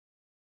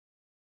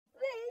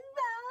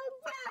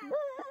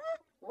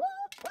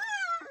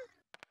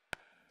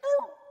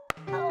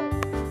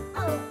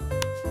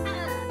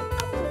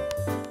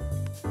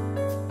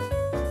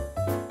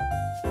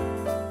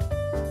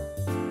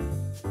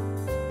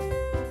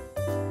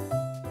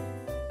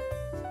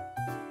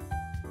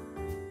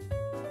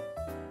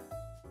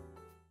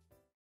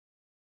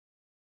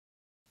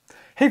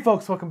Hey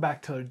folks, welcome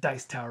back to our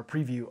Dice Tower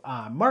preview.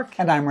 I'm Mark.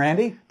 And I'm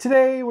Randy.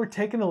 Today we're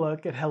taking a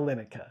look at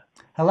Hellenica.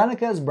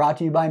 Hellenica is brought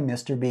to you by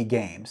Mr. B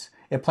Games.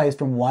 It plays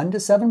from 1 to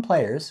 7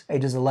 players,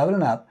 ages 11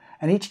 and up,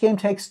 and each game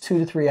takes 2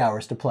 to 3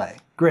 hours to play.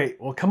 Great,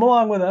 well come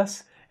along with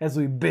us as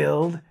we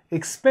build,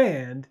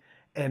 expand,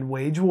 and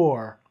wage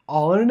war,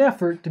 all in an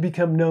effort to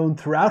become known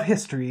throughout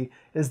history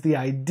as the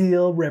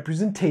ideal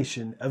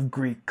representation of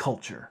Greek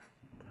culture.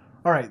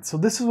 Alright, so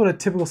this is what a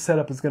typical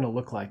setup is going to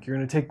look like. You're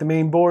going to take the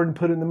main board and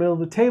put it in the middle of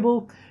the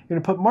table. You're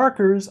going to put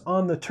markers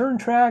on the turn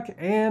track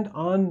and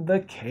on the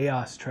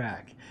chaos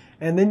track.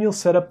 And then you'll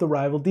set up the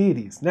rival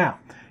deities. Now,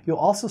 you'll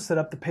also set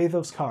up the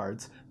pathos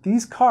cards.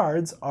 These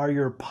cards are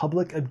your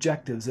public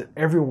objectives that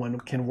everyone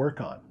can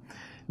work on.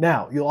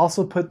 Now, you'll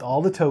also put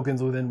all the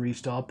tokens within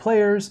reach to all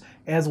players,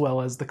 as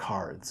well as the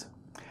cards.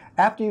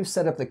 After you've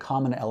set up the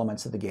common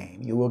elements of the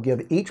game, you will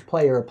give each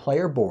player a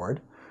player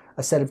board,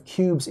 a set of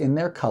cubes in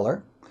their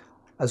color,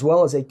 as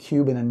well as a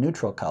cube in a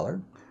neutral color,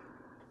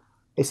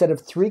 a set of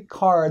 3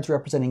 cards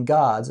representing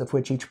gods, of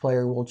which each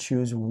player will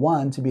choose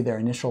 1 to be their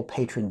initial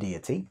patron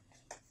deity,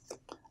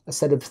 a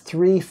set of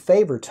 3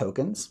 favor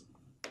tokens.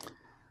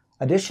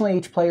 Additionally,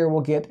 each player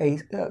will get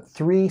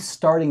 3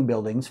 starting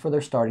buildings for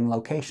their starting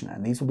location,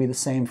 and these will be the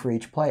same for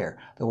each player.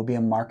 There will be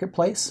a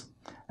marketplace,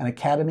 an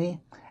academy,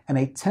 and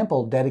a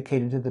temple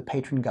dedicated to the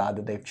patron god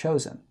that they've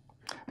chosen.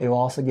 They will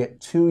also get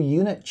 2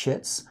 unit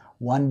chits,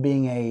 one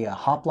being a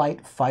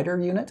hoplite fighter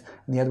unit,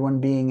 and the other one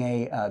being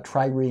a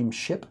trireme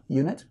ship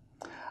unit.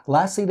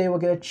 Lastly, they will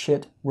get a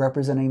chit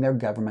representing their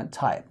government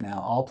type. Now,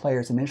 all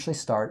players initially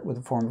start with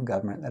a form of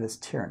government that is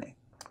tyranny,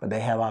 but they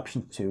have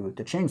options to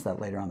change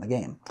that later on in the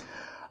game.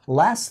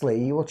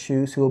 Lastly, you will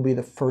choose who will be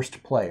the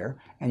first player,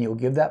 and you will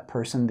give that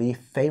person the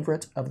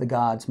favorite of the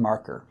gods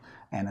marker.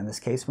 And in this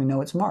case, we know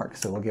it's Mark,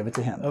 so we'll give it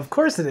to him. Of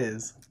course it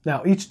is.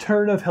 Now, each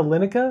turn of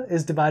Hellenica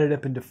is divided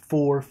up into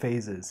 4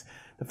 phases.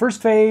 The first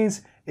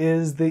phase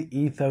is the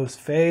ethos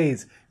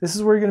phase. This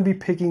is where you're going to be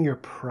picking your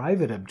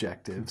private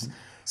objectives.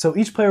 So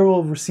each player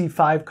will receive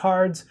 5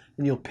 cards,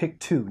 and you'll pick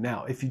 2.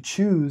 Now, if you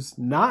choose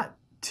not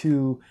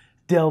to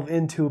delve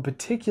into a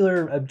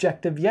particular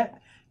objective yet,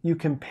 you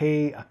can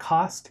pay a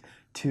cost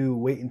to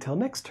wait until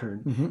next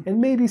turn and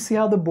maybe see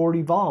how the board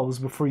evolves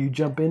before you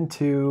jump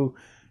into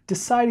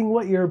deciding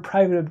what your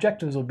private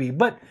objectives will be.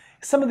 But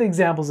some of the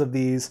examples of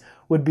these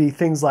would be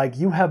things like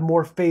you have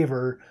more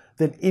favor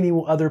than any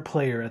other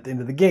player at the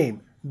end of the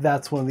game.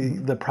 That's one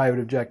of the private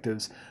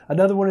objectives.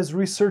 Another one is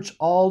research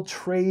all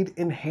trade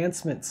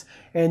enhancements,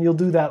 and you'll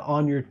do that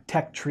on your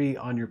tech tree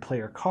on your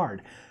player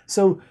card.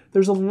 So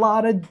there's a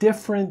lot of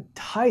different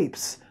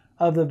types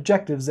of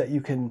objectives that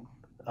you can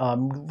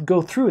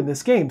go through in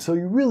this game. So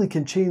you really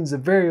can change the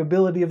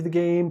variability of the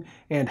game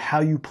and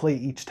how you play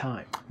each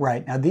time.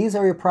 Right. Now these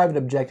are your private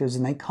objectives,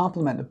 and they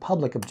complement the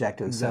public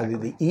objectives. Exactly. So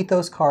the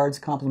ethos cards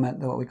complement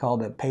what we call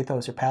the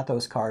pathos or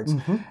pathos cards.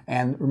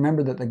 And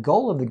remember that the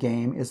goal of the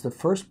game is the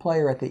first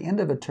player at the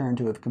end of a turn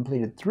to have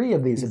completed 3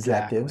 of these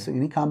objectives. So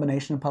any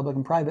combination of public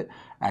and private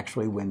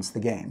actually wins the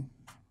game.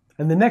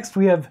 And the next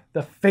we have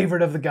the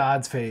favorite of the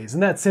gods phase.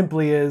 And that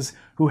simply is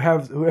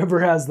whoever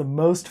has the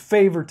most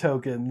favor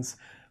tokens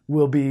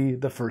will be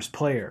the first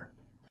player.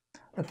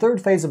 The third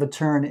phase of a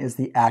turn is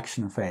the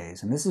action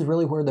phase, and this is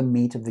really where the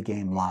meat of the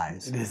game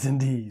lies. It is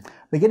indeed.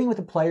 Beginning with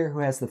the player who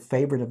has the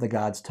favorite of the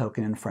gods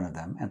token in front of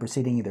them, and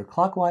proceeding either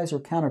clockwise or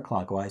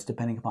counterclockwise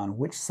depending upon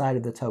which side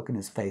of the token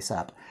is face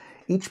up,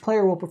 each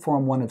player will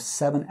perform one of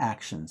 7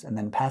 actions and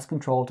then pass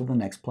control to the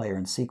next player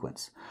in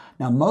sequence.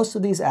 Now, most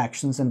of these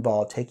actions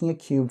involve taking a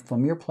cube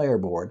from your player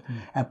board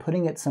and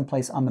putting it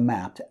someplace on the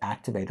map to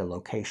activate a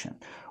location.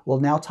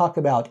 We'll now talk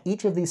about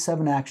each of these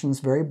 7 actions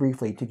very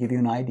briefly to give you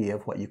an idea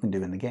of what you can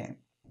do in the game.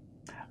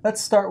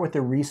 Let's start with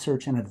the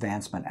research and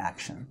advancement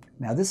action.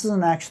 Now, this is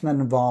an action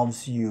that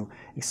involves you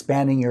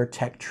expanding your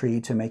tech tree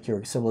to make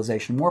your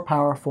civilization more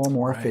powerful,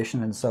 more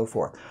efficient, and so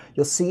forth.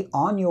 You'll see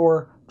on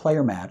your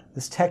player mat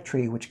this tech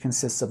tree, which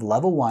consists of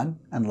level 1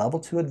 and level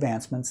 2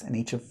 advancements in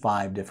each of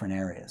 5 different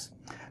areas.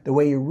 The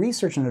way you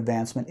research an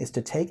advancement is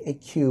to take a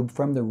cube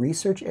from the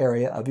research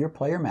area of your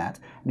player mat,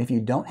 and if you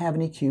don't have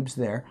any cubes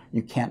there,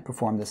 you can't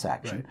perform this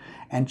action,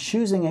 and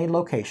choosing a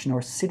location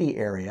or city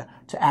area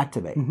to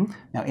activate.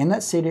 Now, in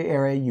that city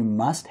area, you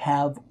must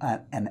have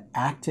an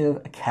active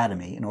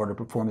academy in order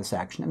to perform this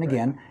action, and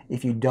again,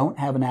 if you don't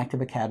have an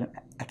active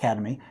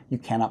academy, you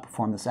cannot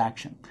perform this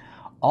action.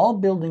 All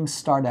buildings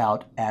start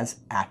out as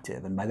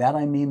active, and by that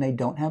I mean they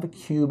don't have a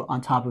cube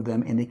on top of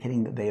them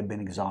indicating that they have been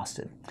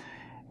exhausted.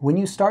 When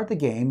you start the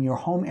game, your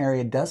home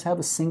area does have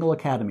a single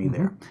academy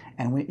there,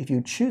 and if you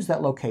choose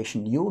that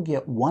location, you will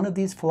get 1 of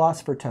these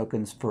philosopher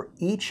tokens for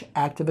each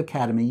active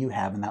academy you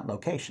have in that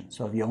location.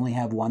 So if you only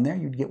have 1 there,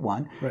 you'd get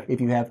 1. If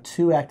you have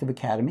 2 active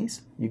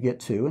academies, you get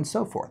 2, and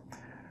so forth.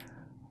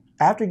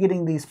 After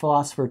getting these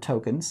philosopher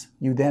tokens,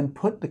 you then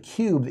put the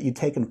cube that you've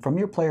taken from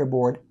your player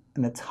board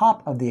in the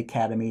top of the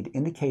academy to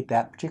indicate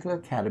that particular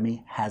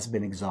academy has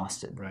been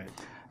exhausted.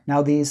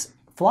 Now these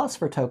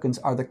philosopher tokens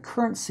are the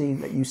currency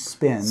that you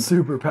spend.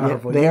 Super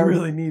powerful. You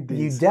really need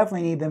these. You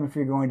definitely need them if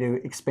you're going to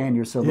expand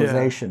your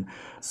civilization. Yeah.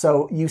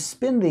 So you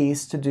spend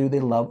these to do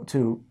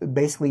to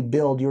basically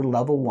build your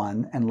level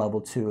 1 and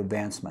level 2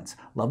 advancements.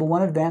 Level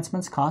 1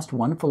 advancements cost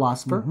 1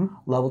 philosopher.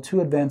 Level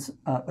 2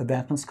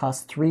 advancements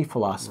cost 3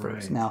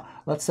 philosophers. Right. Now,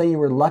 let's say you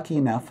were lucky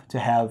enough to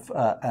have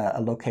a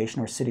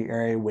location or city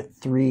area with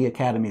 3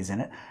 academies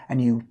in it,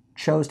 and you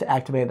chose to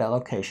activate that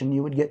location,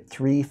 you would get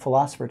 3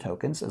 philosopher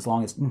tokens as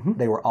long as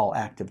they were all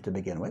active to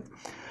begin with.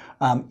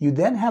 You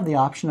then have the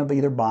option of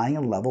either buying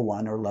a level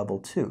 1 or level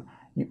 2.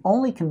 You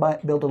only can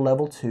build a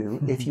level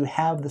 2 if you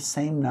have the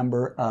same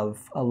number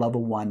of a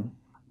level 1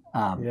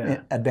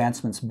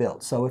 advancements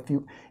built. So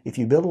if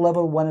you build a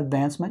level 1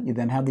 advancement, you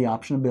then have the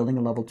option of building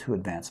a level 2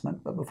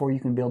 advancement. But before you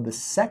can build the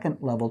second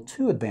level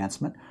 2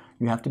 advancement,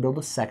 you have to build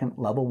a second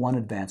level 1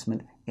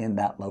 advancement in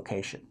that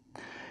location.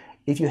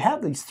 If you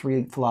have these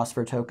 3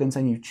 philosopher tokens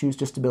and you choose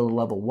just to build a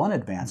level 1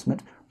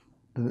 advancement,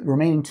 the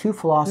remaining 2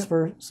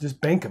 philosophers, just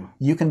bank them.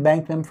 You can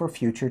bank them for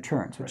future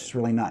turns, which is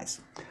really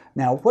nice.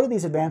 Now, what do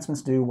these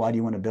advancements do? Why do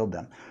you want to build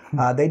them?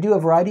 They do a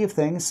variety of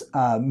things.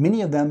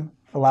 Many of them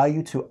allow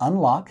you to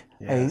unlock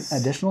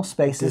additional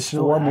spaces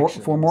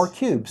for more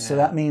cubes. Yeah. So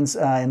that means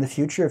in the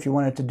future, if you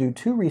wanted to do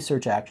 2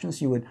 research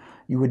actions, you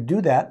would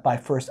do that by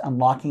first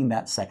unlocking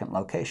that second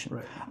location.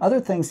 Right. Other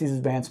things these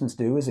advancements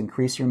do is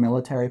increase your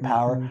military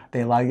power.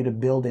 They allow you to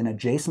build in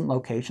adjacent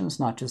locations,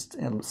 not just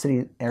in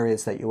city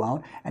areas that you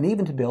own, and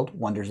even to build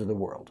wonders of the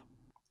world.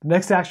 The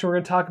next action we're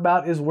going to talk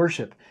about is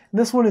worship. And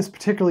this one is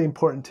particularly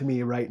important to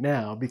me right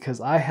now because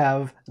I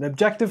have an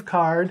objective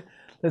card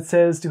that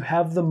says to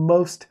have the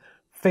most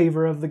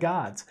favor of the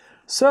gods.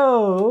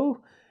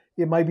 So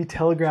it might be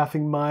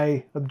telegraphing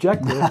my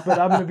objective, but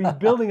I'm going to be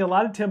building a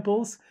lot of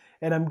temples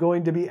and I'm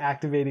going to be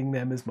activating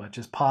them as much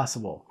as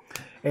possible.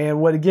 And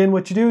what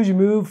you do is you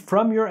move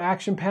from your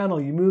action panel,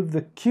 you move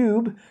the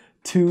cube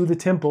to the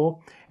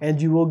temple,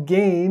 and you will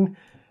gain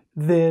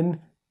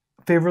then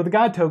favor of the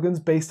god tokens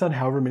based on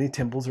however many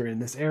temples are in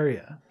this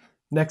area.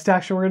 Next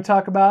action we're going to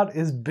talk about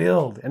is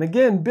build. And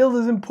again, build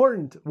is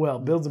important. Well,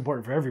 build's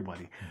important for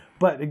everybody.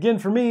 But again,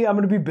 for me, I'm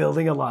going to be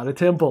building a lot of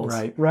temples.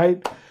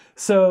 Right?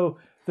 So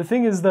the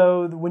thing is,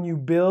 though, when you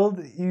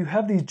build, you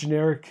have these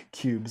generic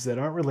cubes that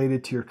aren't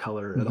related to your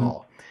color at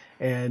all.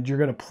 And you're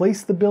going to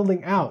place the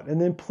building out and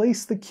then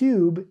place the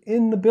cube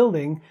in the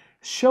building,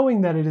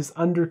 showing that it is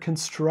under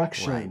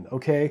construction,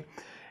 okay?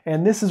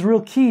 And this is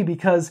real key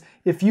because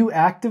if you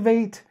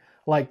activate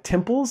like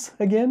temples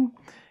again,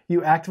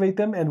 you activate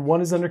them and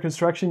one is under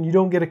construction, you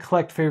don't get to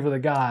collect favor of the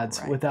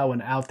gods with that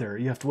one out there.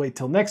 You have to wait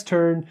till next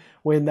turn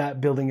when that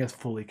building is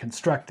fully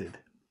constructed.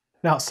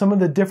 Now, some of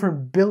the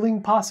different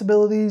building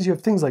possibilities, you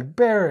have things like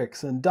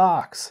barracks and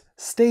docks,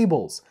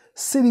 stables,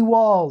 city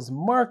walls,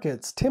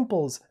 markets,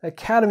 temples,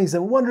 academies,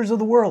 and wonders of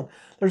the world.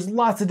 There's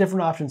lots of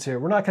different options here.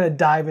 We're not going to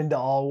dive into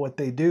all what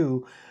they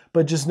do,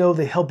 but just know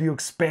they help you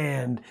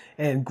expand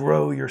and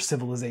grow your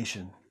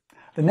civilization.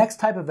 The next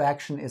type of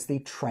action is the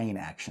train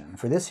action.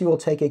 For this, you will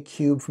take a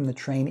cube from the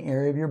train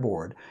area of your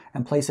board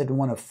and place it in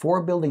one of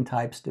 4 building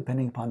types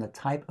depending upon the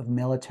type of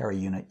military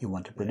unit you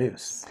want to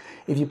produce.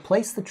 If you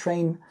place the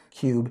train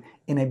cube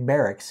in a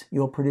barracks,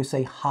 you will produce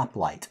a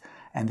hoplite,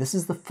 and this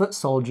is the foot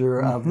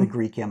soldier of the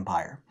Greek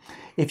Empire.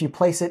 If you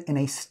place it in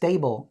a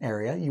stable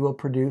area, you will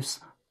produce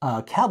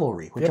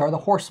cavalry, which are the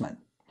horsemen.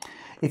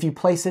 If you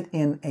place it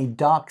in a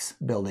docks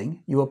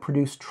building, you will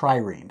produce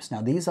triremes.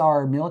 Now, these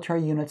are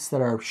military units that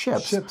are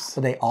ships,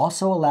 but they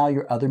also allow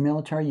your other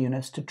military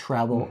units to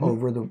travel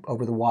over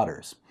the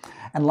waters.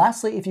 And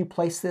lastly, if you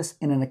place this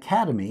in an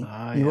academy,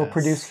 you will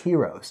produce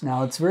heroes.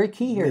 Now, it's very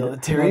key here.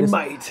 Military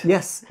might.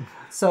 Yes.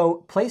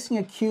 So placing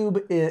a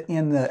cube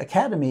in the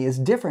academy is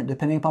different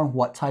depending upon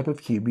what type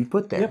of cube you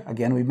put there.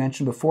 Again, we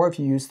mentioned before, if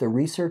you use the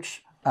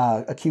research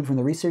a cube from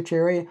the research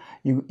area,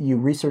 you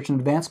research an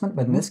advancement,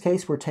 but in this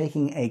case we're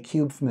taking a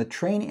cube from the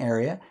train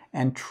area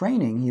and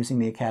training using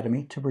the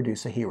academy to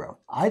produce a hero.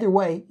 Either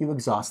way, you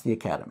exhaust the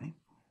academy.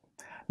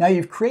 Now,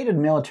 you've created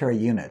military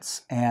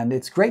units, and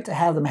it's great to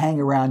have them hang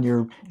around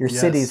your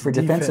cities for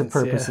defensive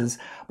purposes,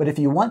 but if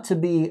you want to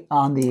be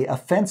on the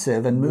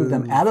offensive and move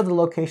them out of the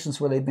locations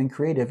where they've been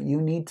creative,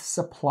 you need to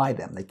supply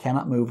them. They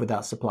cannot move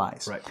without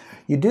supplies.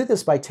 You do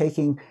this by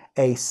taking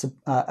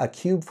a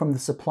cube from the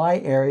supply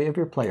area of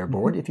your player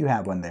board, if you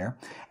have one there,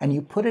 and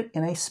you put it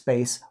in a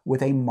space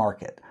with a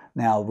market.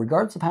 Now,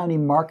 regardless of how many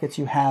markets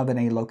you have in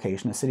a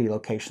location, a city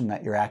location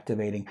that you're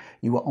activating,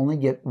 you will only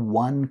get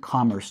 1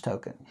 commerce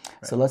token.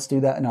 So let's do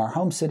that in our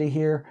home city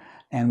here,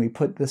 and we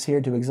put this here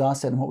to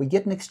exhaust it, and what we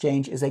get in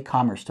exchange is a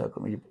commerce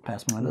token. Will you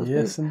pass me one of those?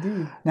 Yes,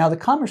 indeed. Now, the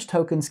commerce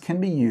tokens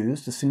can be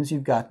used, as soon as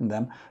you've gotten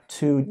them,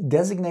 to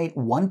designate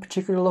one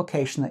particular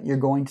location that you're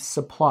going to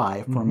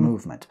supply for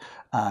movement,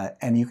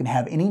 and you can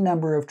have any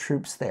number of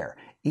troops there.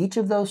 Each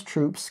of those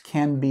troops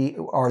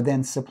are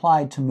then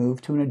supplied to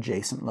move to an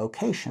adjacent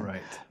location.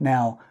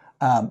 Now,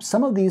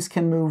 Some of these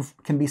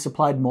can be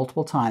supplied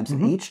multiple times,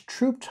 and each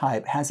troop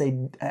type has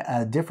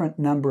a different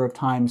number of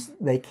times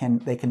they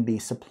can be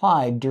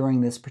supplied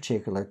during this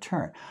particular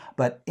turn.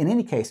 But in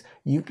any case,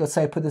 let's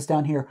say I put this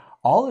down here.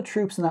 All the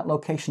troops in that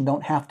location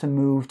don't have to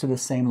move to the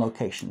same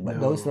location,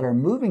 but those that are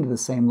moving to the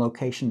same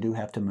location do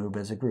have to move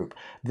as a group.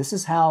 This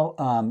is how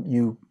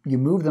you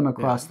move them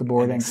across the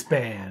board and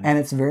expand. And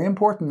it's very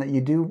important that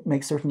you do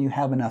make certain you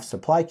have enough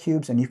supply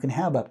cubes, and you can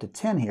have up to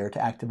 10 here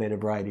to activate a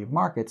variety of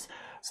markets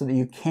so that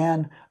you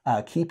can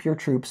keep your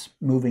troops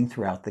moving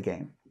throughout the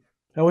game.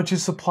 Now once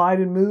you've supplied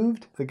and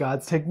moved, the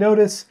gods take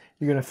notice.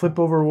 You're going to flip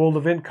over a world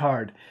event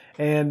card.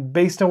 And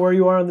based on where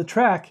you are on the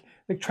track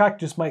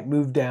just might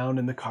move down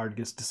and the card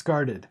gets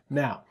discarded.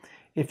 Now,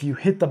 if you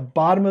hit the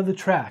bottom of the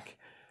track,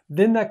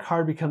 then that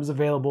card becomes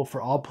available for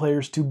all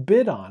players to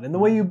bid on. And the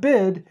way you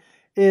bid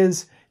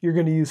is you're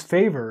going to use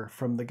favor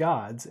from the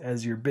gods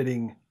as you're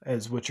bidding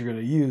as what you're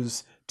going to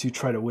use to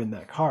try to win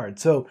that card.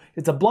 So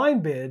it's a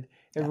blind bid.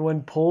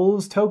 Everyone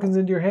pulls tokens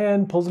into your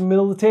hand, pulls in the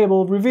middle of the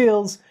table,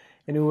 reveals,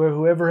 and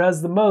whoever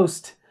has the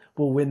most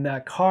will win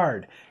that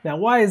card. Now,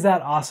 why is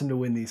that awesome to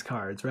win these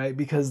cards, right?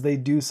 Because they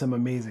do some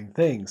amazing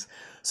things.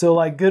 So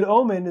like Good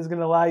Omen is going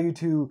to allow you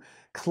to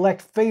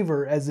collect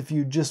favor as if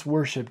you just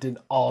worshipped in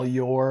all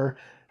your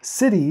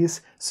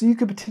cities, so you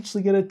could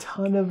potentially get a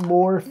ton of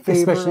more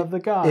favor of the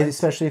gods.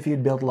 Especially if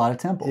you'd built a lot of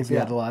temples. If you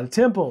had a lot of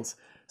temples.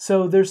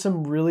 So there's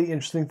some really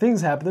interesting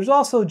things happen. There's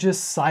also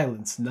just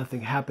silence.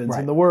 Nothing happens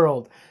in the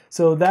world.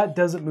 So that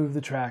doesn't move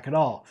the track at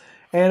all.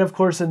 And of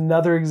course,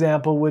 another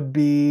example would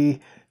be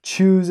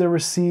choose and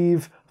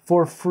receive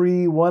for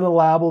free one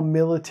allowable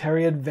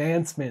military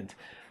advancement.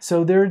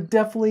 So there are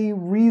definitely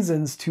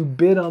reasons to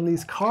bid on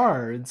these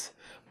cards,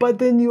 but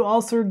then you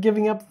also are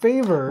giving up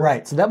favor.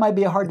 Right, so that might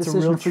be a hard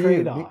decision for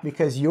you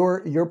because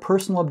your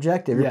personal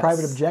objective, your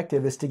private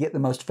objective is to get the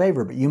most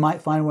favor, but you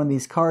might find one of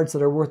these cards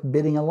that are worth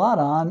bidding a lot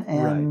on.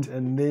 And,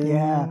 and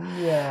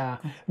then,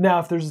 Now,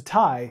 if there's a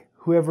tie,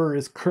 whoever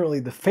is currently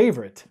the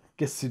favorite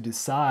gets to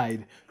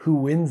decide who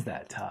wins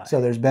that tie. So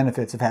there's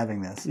benefits of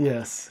having this.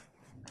 Yes.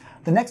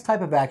 The next type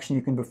of action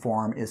you can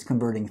perform is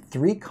converting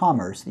 3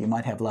 commerce that you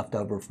might have left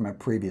over from a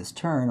previous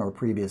turn or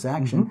previous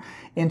action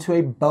into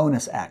a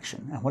bonus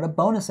action. And what a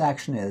bonus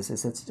action is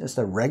it's just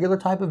a regular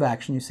type of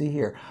action you see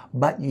here,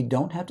 but you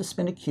don't have to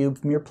spend a cube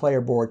from your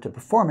player board to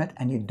perform it,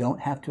 and you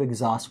don't have to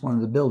exhaust one of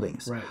the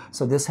buildings. Right.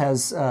 So this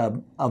has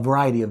a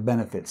variety of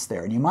benefits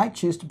there. And you might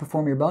choose to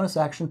perform your bonus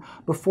action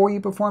before you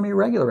perform your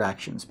regular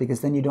actions,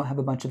 because then you don't have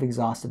a bunch of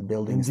exhausted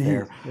buildings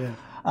there. Yeah.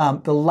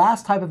 The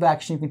last type of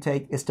action you can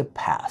take is to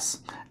pass.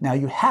 Now,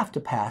 you have to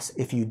pass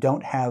if you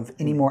don't have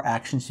any more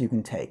actions you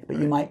can take, but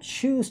you might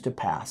choose to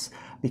pass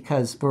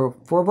because for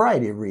a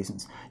variety of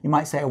reasons. You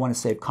might say, I want to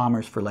save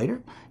commerce for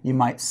later. You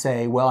might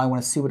say, well, I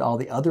want to see what all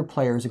the other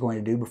players are going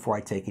to do before I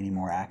take any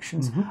more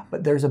actions.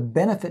 But there's a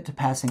benefit to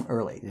passing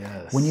early.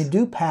 Yes. When you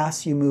do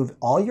pass, you move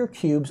all your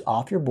cubes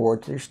off your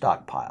board to your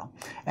stockpile.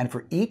 And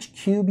for each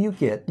cube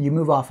you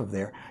move off of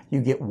there, you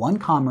get 1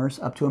 commerce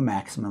up to a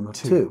maximum of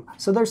 2.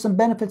 So there's some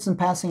benefits in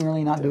passing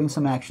early, not doing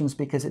some actions,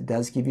 because it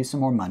does give you some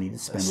more money to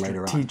spend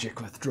later on.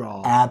 Strategic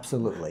withdrawal.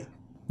 Absolutely.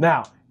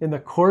 Now, in the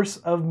course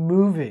of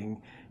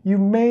moving, you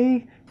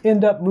may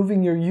end up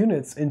moving your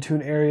units into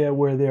an area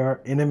where there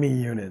are enemy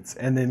units,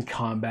 and then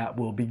combat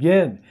will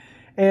begin.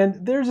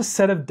 And there's a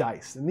set of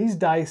dice, and these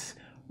dice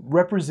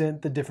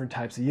represent the different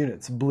types of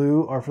units.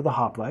 Blue are for the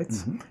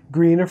hoplites,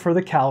 green are for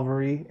the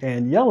cavalry,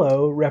 and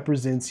yellow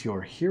represents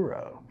your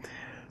hero.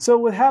 So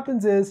what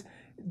happens is,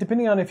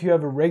 depending on if you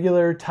have a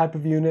regular type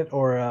of unit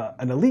or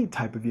an elite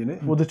type of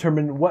unit, will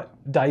determine what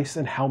dice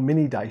and how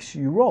many dice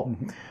you roll.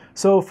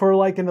 So for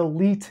like an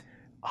elite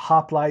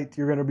hoplite,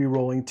 you're going to be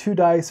rolling 2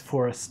 dice.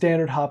 For a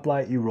standard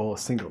hoplite, you roll a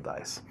single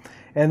dice.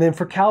 And then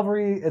for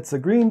cavalry, it's a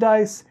green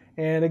dice.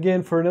 And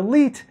again, for an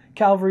elite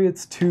cavalry,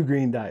 it's 2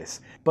 green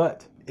dice.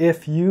 But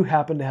if you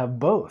happen to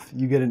have both,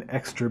 you get an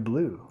extra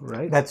blue,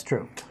 right? That's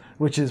true.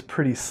 Which is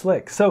pretty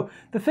slick. So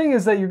the thing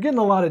is that you're getting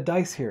a lot of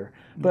dice here,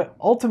 but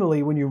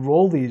ultimately when you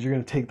roll these, you're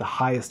going to take the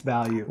highest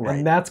value,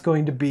 and that's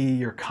going to be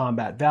your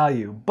combat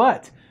value.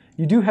 But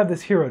you do have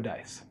this hero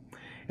dice,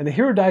 and the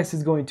hero dice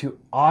is going to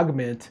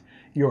augment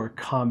your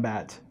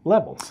combat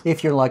levels.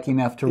 If you're lucky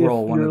enough to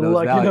roll one of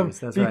those values,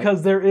 that's right.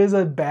 Because there is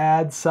a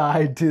bad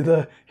side to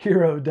the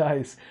hero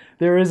dice.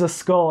 There is a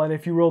skull, and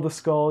if you roll the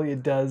skull,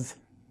 it does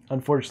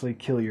unfortunately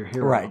kill your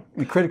hero. Right.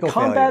 A critical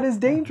Combat failure. is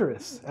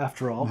dangerous,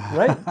 after all,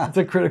 right? It's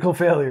a critical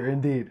failure,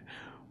 indeed.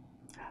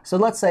 So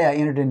let's say I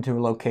entered into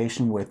a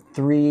location with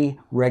 3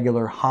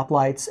 regular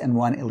hoplites and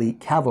 1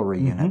 elite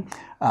cavalry unit.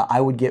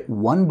 I would get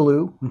 1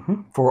 blue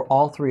for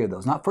all 3 of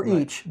those. Not for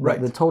each, but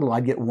the total.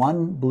 I'd get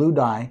 1 blue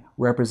die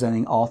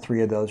representing all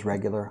 3 of those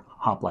regular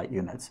hoplite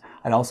units.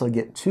 I'd also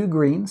get 2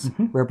 greens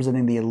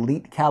representing the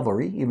elite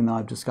cavalry, even though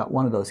I've just got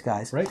 1 of those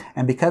guys. Right.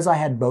 And because I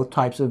had both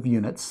types of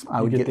units,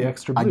 I would get the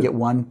extra blue. I'd get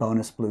 1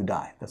 bonus blue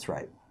die. That's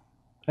right.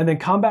 And then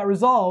combat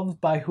resolves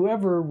by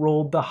whoever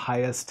rolled the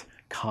highest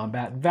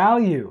combat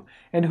value.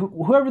 And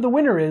whoever the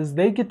winner is,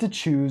 they get to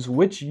choose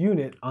which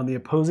unit on the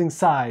opposing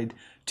side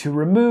to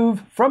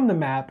remove from the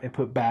map and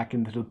put back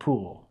into the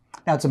pool.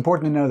 Now, it's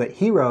important to know that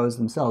heroes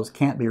themselves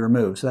can't be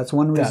removed, so that's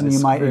one reason That you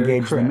is might very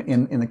engage correct.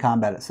 them in the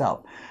combat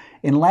itself.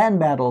 In land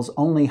battles,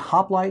 only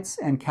hoplites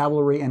and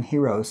cavalry and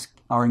heroes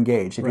are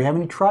engaged. If you have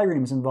any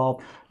triremes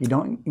involved, you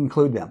don't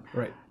include them.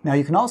 Right. Now,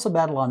 you can also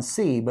battle on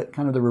sea, but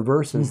kind of the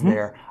reverse is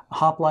there.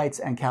 Hoplites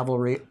and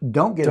cavalry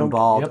don't get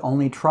involved.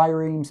 Only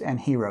triremes and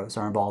heroes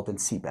are involved in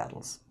sea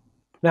battles.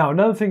 Now,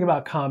 another thing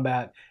about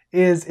combat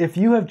is if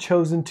you have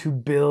chosen to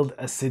build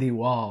a city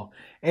wall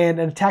and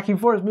an attacking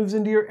force moves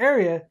into your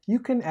area, you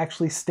can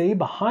actually stay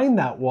behind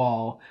that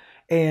wall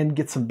and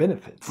get some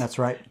benefits. That's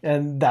right.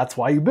 And that's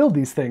why you build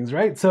these things,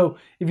 right? So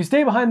if you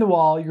stay behind the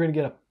wall, you're going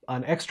to get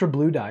an extra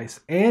blue dice,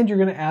 and you're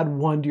going to add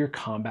 1 to your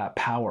combat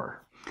power.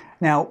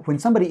 Now, when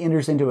somebody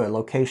enters into a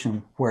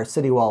location where a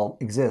city wall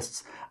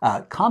exists,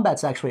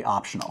 combat's actually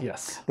optional.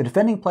 Yes. The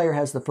defending player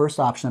has the first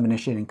option of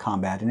initiating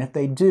combat, and if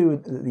they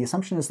do, the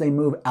assumption is they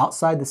move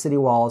outside the city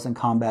walls and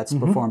combat's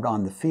performed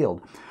on the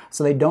field.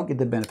 So they don't get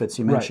the benefits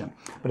you mentioned.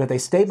 But if they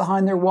stay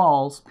behind their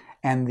walls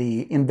and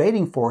the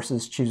invading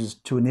forces chooses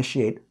to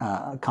initiate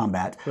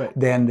combat,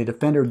 then the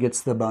defender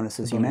gets the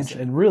bonuses you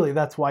mentioned. And really,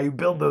 that's why you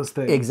build those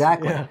things.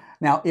 Exactly. Yeah.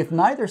 Now, if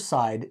neither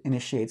side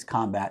initiates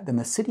combat, then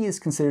the city is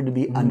considered to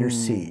be under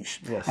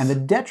siege. Yes. And the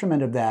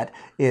detriment of that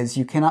is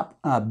you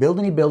cannot build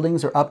any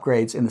buildings or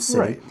upgrades in the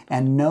city,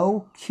 and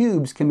no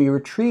cubes can be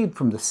retrieved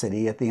from the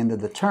city at the end of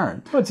the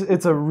turn. But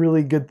it's a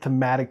really good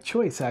thematic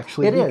choice,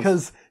 actually,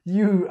 because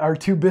you are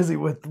too busy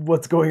with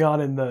what's going on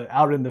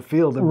out in the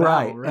field and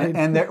battle, right?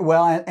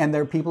 And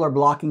their people are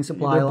blocking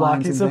supply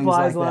lines and things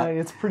like that.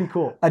 It's pretty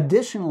cool.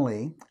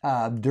 Additionally,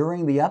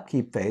 during the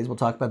upkeep phase, we'll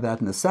talk about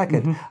that in a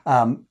second,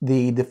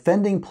 the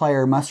defending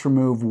player must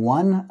remove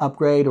 1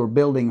 upgrade or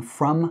building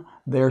from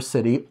their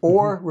city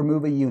or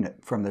remove a unit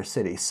from their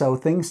city. So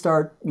things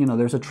start,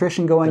 there's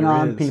attrition going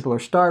on, people are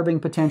starving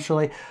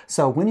potentially.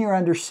 So when you're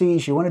under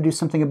siege, you want to do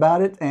something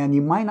about it, and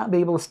you might not be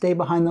able to stay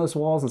behind those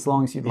walls as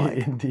long as you'd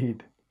like.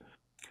 Indeed.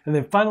 And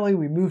then finally,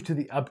 we move to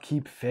the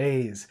upkeep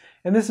phase.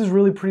 And this is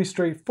really pretty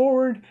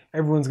straightforward.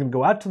 Everyone's going to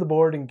go out to the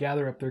board and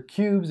gather up their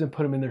cubes and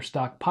put them in their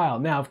stockpile.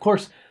 Now, of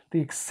course, the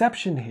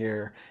exception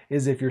here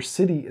is if your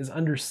city is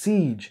under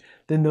siege,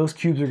 then those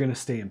cubes are going to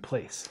stay in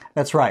place.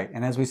 That's right.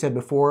 And as we said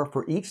before,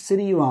 for each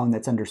city you own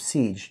that's under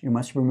siege, you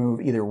must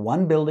remove either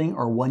 1 building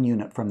or 1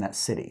 unit from that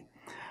city.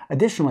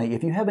 Additionally,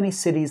 if you have any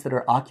cities that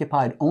are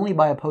occupied only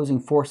by opposing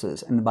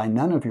forces and by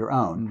none of your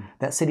own,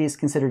 that city is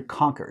considered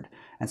conquered.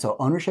 And so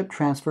ownership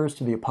transfers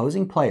to the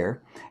opposing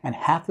player, and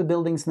half the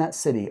buildings in that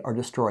city are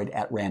destroyed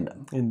at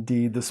random.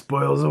 Indeed, the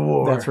spoils of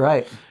war. That's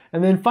right.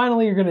 And then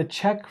finally, you're going to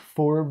check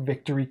for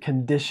victory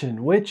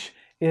condition, which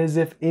is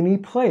if any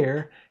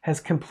player has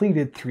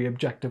completed 3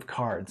 objective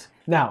cards.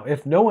 Now,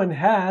 if no one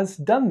has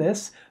done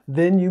this,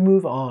 then you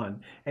move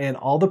on, and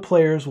all the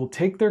players will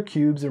take their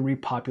cubes and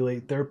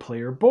repopulate their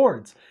player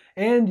boards.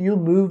 And you'll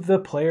move the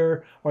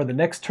player or the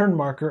next turn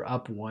marker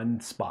up 1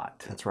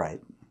 spot. That's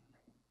right.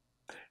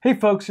 Hey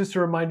folks, just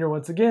a reminder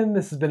once again,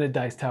 this has been a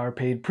Dice Tower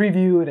paid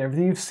preview, and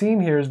everything you've seen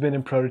here has been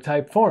in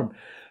prototype form.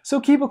 So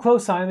keep a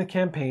close eye on the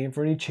campaign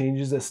for any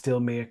changes that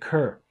still may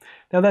occur.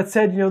 Now that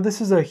said,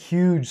 this is a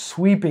huge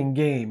sweeping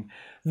game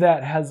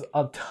that has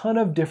a ton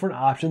of different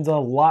options and a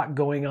lot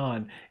going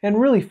on, and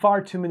really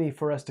far too many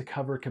for us to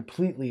cover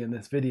completely in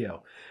this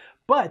video.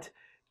 But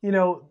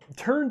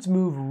turns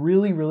move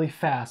really, really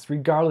fast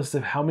regardless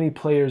of how many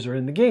players are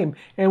in the game.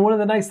 And one of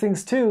the nice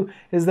things too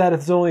is that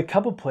if there's only a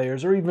couple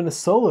players or even a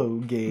solo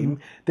game,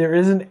 there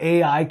is an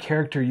AI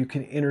character you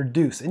can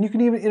introduce. And you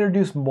can even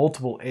introduce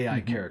multiple AI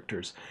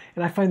characters.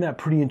 And I find that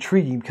pretty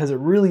intriguing because it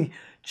really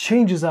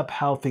changes up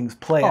how things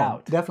play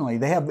out. Definitely.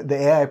 The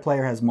AI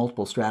player has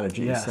multiple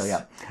strategies. Yes. So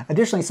yeah.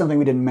 Additionally, something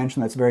we didn't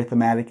mention that's very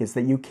thematic is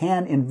that you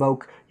can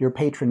invoke your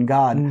patron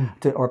god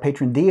or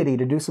patron deity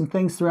to do some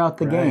things throughout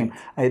the game.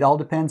 It all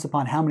depends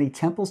upon how many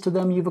temples to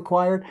them you've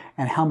acquired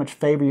and how much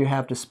favor you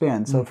have to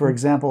spend. So for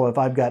example, if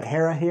I've got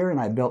Hera here and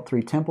I built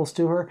 3 temples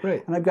to her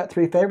and I've got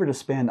 3 favor to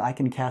spend, I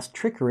can cast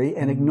trickery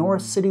and ignore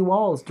city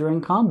walls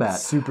during combat.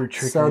 Super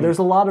tricky. So there's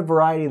a lot of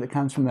variety that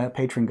comes from the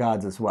patron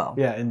gods as well.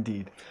 Yeah,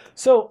 indeed.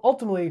 So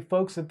ultimately,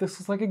 folks, if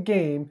this is like a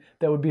game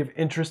that would be of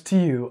interest to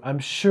you, I'm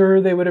sure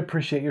they would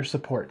appreciate your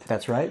support.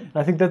 That's right.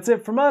 I think that's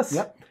it from us.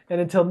 Yep. And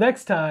until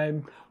next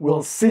time,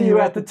 we'll see you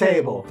at the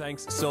table.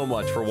 Thanks so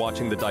much for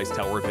watching the Dice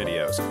Tower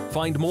videos.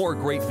 Find more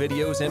great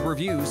videos and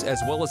reviews,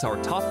 as well as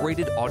our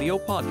top-rated audio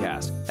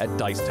podcast at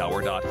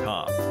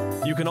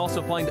Dicetower.com. You can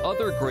also find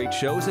other great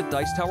shows at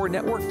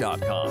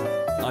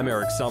Dicetowernetwork.com. I'm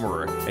Eric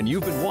Summerer, and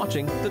you've been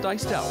watching The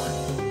Dice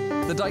Tower.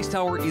 The Dice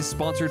Tower is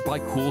sponsored by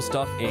Cool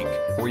Stuff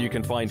Inc., where you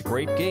can find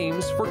great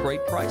games for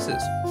great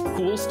prices.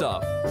 Cool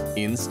stuff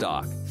in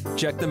stock.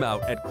 Check them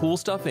out at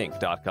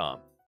CoolStuffInc.com.